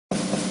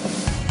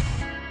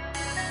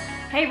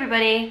Hey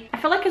everybody! I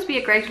feel like as we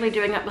are gradually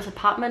doing up this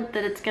apartment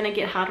that it's gonna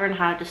get harder and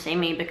harder to see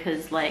me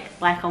because like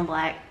black on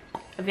black,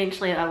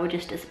 eventually I will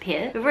just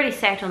disappear. We've already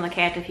sat on the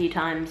cat a few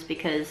times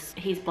because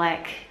he's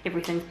black,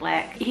 everything's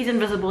black. He's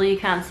invisible, you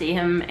can't see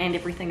him, and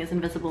everything is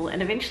invisible,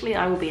 and eventually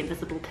I will be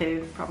invisible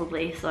too,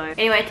 probably. So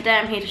anyway, today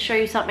I'm here to show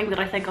you something that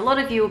I think a lot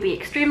of you will be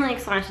extremely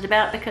excited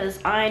about because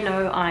I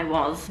know I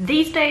was.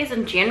 These days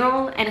in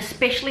general, and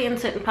especially in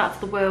certain parts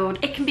of the world,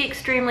 it can be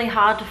extremely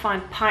hard to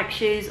find pike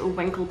shoes or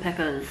winkle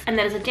pickers. And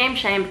that is a damn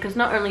shame because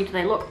not only do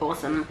they look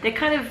awesome, they're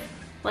kind of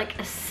like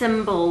a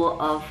symbol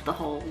of the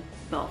whole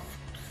goth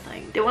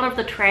thing. They're one of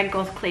the trad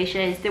goth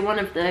cliches, they're one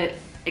of the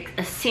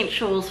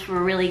essentials for a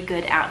really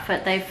good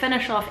outfit. They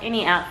finish off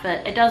any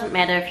outfit. It doesn't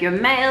matter if you're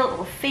male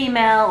or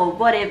female or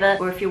whatever,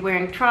 or if you're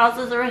wearing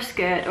trousers or a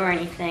skirt or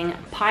anything.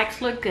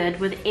 Pikes look good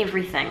with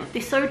everything.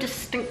 They're so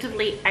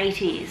distinctively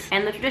 80s,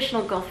 and the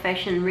traditional goth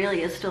fashion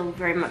really is still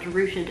very much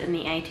rooted in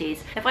the 80s.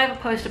 If I ever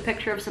post a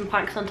picture of some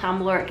pikes on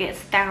Tumblr, it gets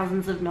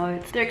thousands of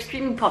notes. They're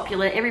extremely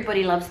popular,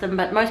 everybody loves them,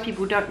 but most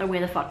people don't know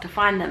where the fuck to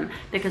find them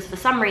because for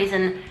some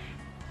reason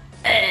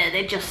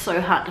they're just so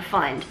hard to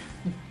find.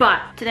 But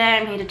today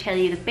I'm here to tell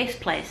you the best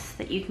place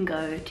that you can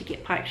go to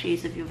get pike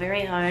shoes of your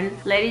very own.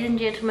 Ladies and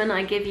gentlemen,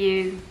 I give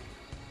you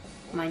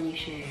my new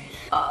shoes.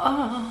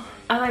 Oh,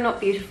 are they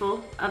not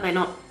beautiful? Are they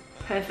not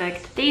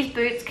perfect? These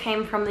boots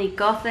came from the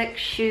Gothic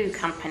Shoe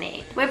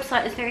Company. The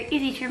website is very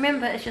easy to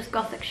remember, it's just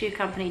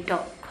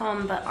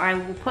gothicshoecompany.com, but I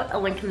will put a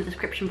link in the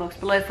description box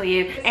below for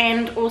you.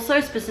 And also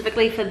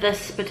specifically for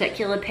this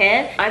particular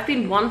pair, I've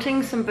been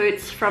wanting some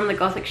boots from the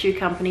Gothic Shoe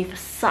Company for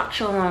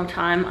such a long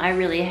time. I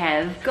really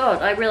have.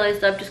 God, I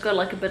realized I've just got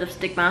like a bit of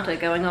stigmata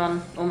going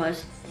on,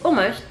 almost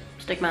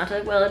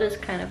stigmata. Well, it is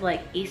kind of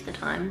like Easter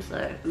time,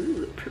 so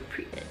ooh,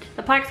 appropriate.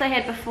 The pikes I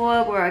had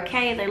before were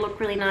okay, they look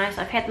really nice.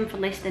 I've had them for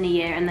less than a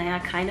year and they are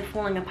kind of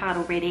falling apart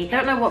already. I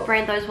don't know what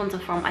brand those ones are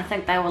from. I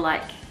think they were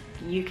like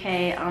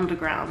UK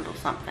Underground or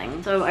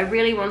something. So I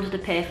really wanted a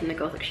pair from the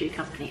Gothic Shoe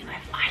Company and I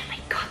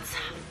finally got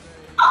some.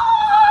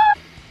 Oh!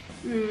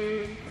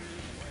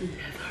 Leather.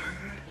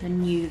 The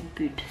new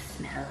boot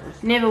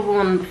smells. Never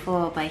worn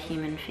before by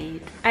human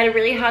feet. I had a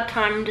really hard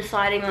time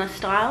deciding on a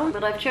style,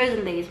 but I've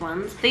chosen these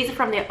ones. These are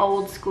from their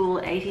old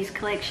school 80s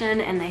collection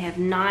and they have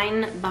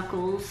 9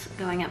 buckles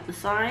going up the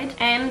side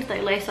and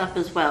they lace up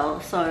as well.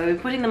 So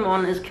putting them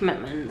on is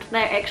commitment.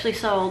 They're actually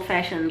so old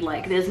fashioned,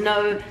 like there's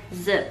no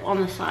zip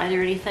on the side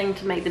or anything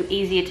to make them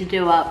easier to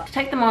do up. To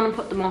take them on and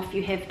put them off,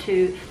 you have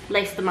to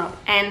lace them up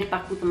and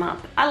buckle them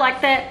up. I like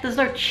that. There's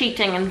no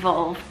cheating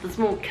involved. There's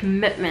more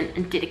commitment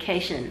and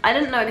dedication. I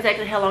didn't know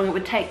exactly how long it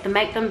would take to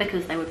make them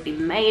because they would be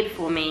made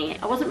for me.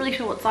 I wasn't really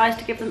sure what size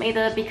to give them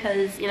either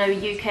because, you know,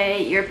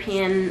 UK,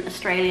 European,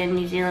 Australian,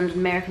 New Zealand, and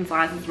American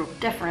sizes are all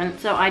different.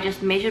 So I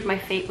just measured my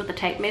feet with a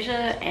tape measure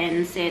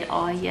and said,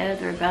 oh yeah,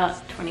 they're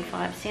about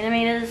 25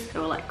 centimeters. They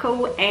were like,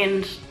 cool.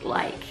 And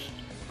like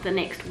the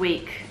next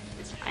week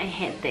I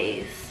had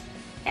these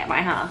at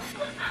my house.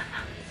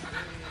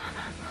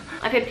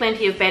 I've had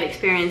plenty of bad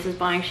experiences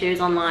buying shoes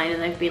online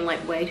and they've been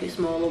like way too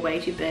small or way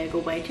too big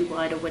or way too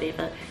wide or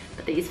whatever.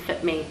 But these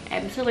fit me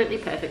absolutely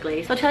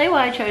perfectly. So I'll tell you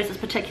why I chose this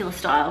particular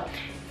style.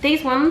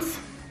 These ones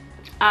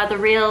are the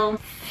real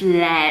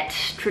flat,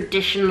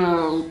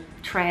 traditional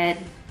trad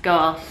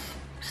goth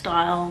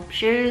style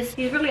shoes.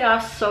 These really are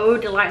so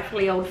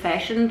delightfully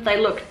old-fashioned. They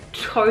look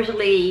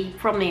totally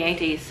from the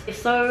 80s. They're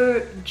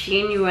so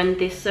genuine,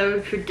 they're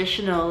so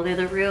traditional. They're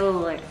the real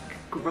like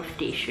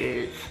grufty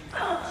shoes.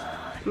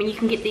 I mean, you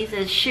can get these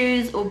as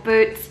shoes or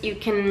boots. You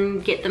can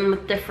get them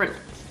with different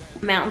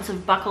mounts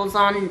of buckles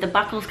on. The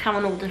buckles come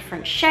in all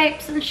different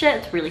shapes and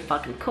shit. It's really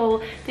fucking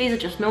cool. These are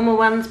just normal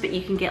ones, but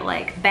you can get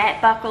like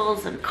bat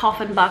buckles and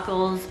coffin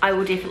buckles. I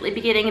will definitely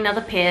be getting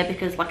another pair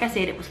because like I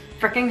said, it was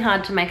freaking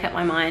hard to make up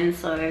my mind.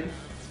 So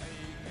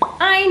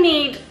I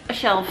need a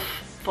shelf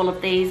full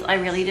of these, I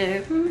really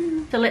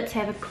do. So let's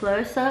have a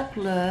close-up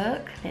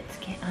look. Let's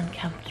get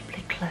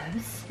uncomfortably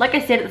close. Like I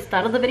said at the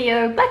start of the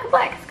video, black and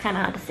black, it's kind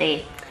of hard to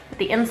see.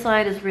 The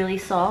inside is really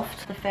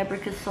soft. The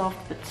fabric is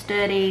soft but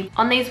sturdy.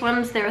 On these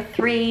ones there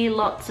are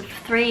lots of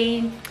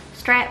 3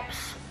 straps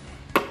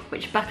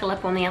which buckle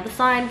up on the other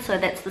side, so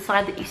that's the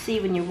side that you see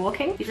when you're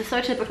walking. These are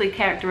so typically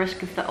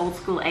characteristic of the old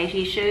school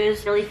 80s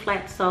shoes. Really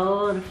flat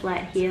sole and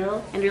flat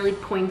heel and really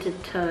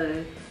pointed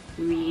toe.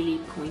 Really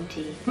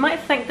pointy. You might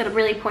think that a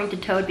really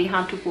pointed toe would be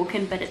hard to walk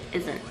in, but it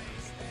isn't.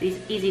 These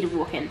are easy to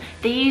walk in.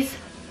 These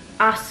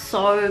are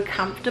so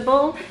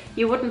comfortable.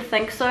 You wouldn't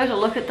think so to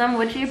look at them,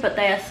 would you? But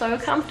they are so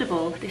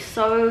comfortable. They're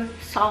so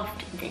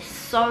soft. They're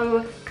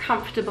so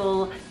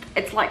comfortable.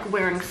 It's like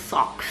wearing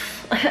socks.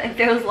 It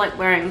feels like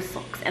wearing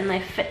socks and they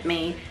fit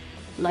me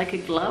like a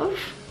glove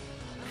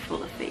for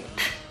the feet.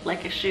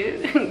 Like a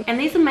shoe. And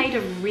these are made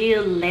of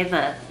real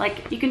leather.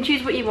 Like you can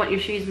choose what you want your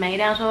shoes made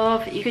out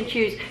of. You can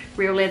choose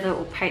real leather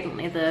or patent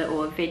leather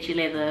or veggie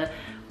leather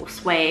or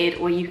suede,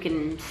 or you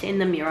can send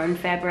them your own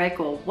fabric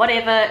or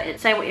whatever.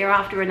 Say what you're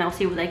after and they'll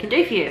see what they can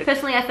do for you.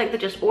 Personally, I think that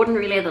just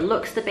ordinary leather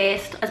looks the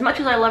best. As much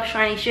as I love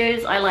shiny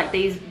shoes, I like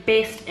these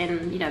best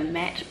in, you know,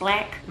 matte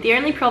black. The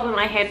only problem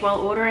I had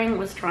while ordering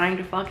was trying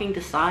to fucking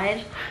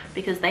decide,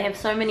 because they have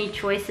so many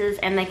choices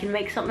and they can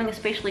make something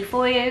especially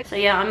for you. So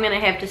yeah, I'm gonna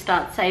have to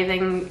start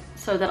saving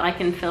so that I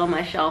can fill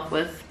my shelf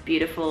with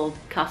beautiful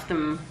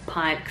custom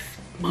Pikes.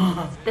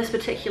 This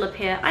particular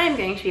pair I am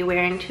going to be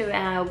wearing to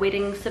our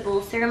wedding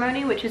civil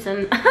ceremony, which is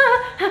in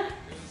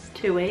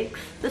 2 weeks.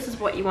 This is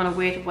what you want to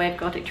wear to Wave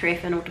Gothic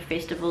Treffin or to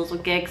festivals or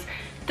gigs.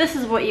 This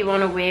is what you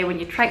want to wear when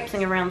you're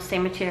traipsing around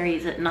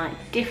cemeteries at night,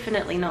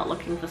 definitely not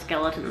looking for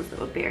skeletons that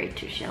were buried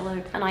too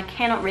shallow. And I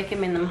cannot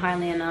recommend them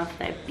highly enough.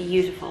 They're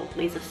beautiful.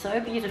 These are so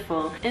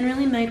beautiful and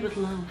really made with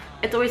love.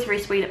 It's always very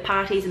sweet at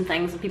parties and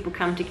things when people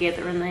come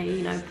together and they,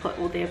 you know, put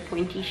all their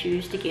pointy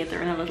shoes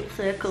together in a little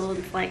circle, and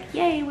it's like,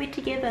 yay, we're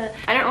together.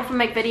 I don't often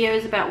make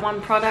videos about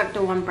one product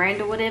or one brand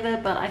or whatever,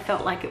 but I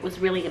felt like it was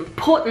really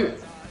important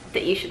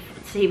that you should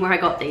see where I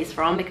got these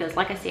from, because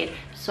like I said,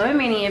 so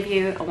many of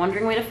you are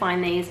wondering where to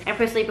find these, and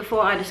personally,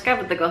 before I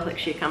discovered the Gothic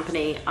shoe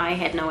company, I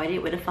had no idea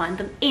where to find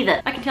them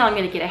either. I can tell I'm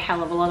going to get a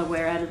hell of a lot of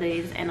wear out of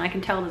these, and I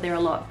can tell that they're a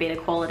lot better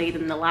quality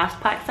than the last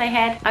Pikes I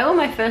had. I wore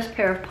my first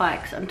pair of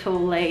Pikes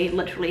until they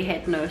literally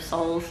had no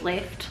soles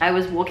left. I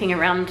was walking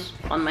around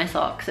on my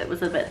socks. It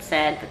was a bit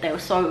sad, but they were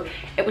so,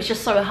 it was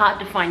just so hard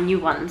to find new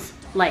ones.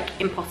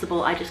 Like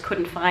impossible. I just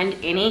couldn't find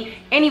any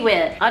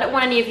anywhere. I don't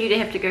want any of you to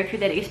have to go through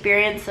that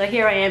experience, so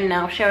here I am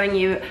now showing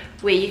you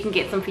where you can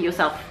get some for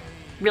yourself.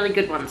 Really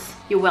good ones.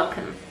 You're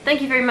welcome. Thank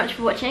you very much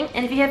for watching,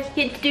 and if you have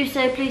yet to do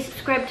so, please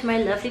subscribe to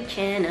my lovely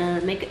channel. I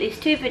make at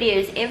least 2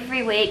 videos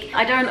every week.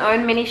 I don't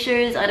own many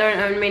shoes, I don't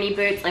own many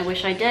boots. I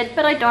wish I did,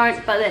 but I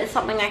don't, but that's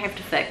something I have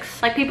to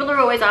fix. Like, people are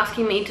always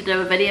asking me to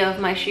do a video of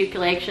my shoe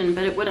collection,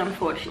 but it would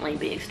unfortunately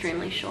be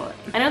extremely short.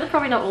 I know that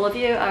probably not all of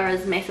you are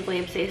as massively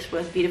obsessed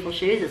with beautiful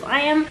shoes as I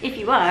am. If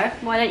you are,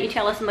 why don't you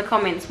tell us in the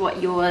comments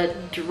what your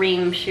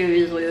dream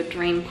shoes or your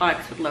dream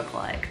Pikes would look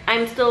like.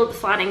 I'm still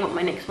deciding what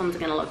my next ones are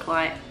gonna look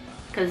like,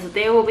 because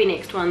there will be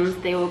next ones.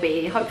 There will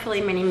be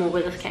hopefully many more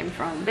where this came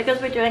from.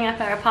 Because we're doing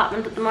up our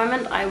apartment at the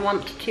moment, I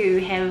want to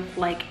have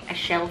like a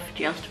shelf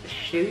just for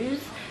shoes,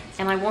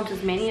 and I want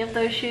as many of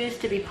those shoes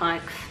to be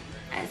Pikes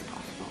as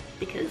possible,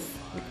 because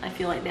I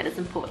feel like that is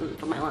important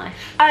for my life.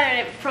 I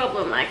don't have a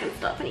problem, I can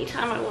stop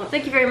anytime I want.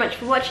 Thank you very much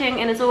for watching,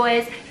 and as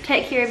always,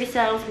 take care of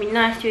yourselves, be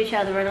nice to each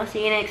other, and I'll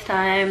see you next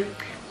time.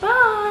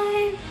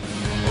 Bye!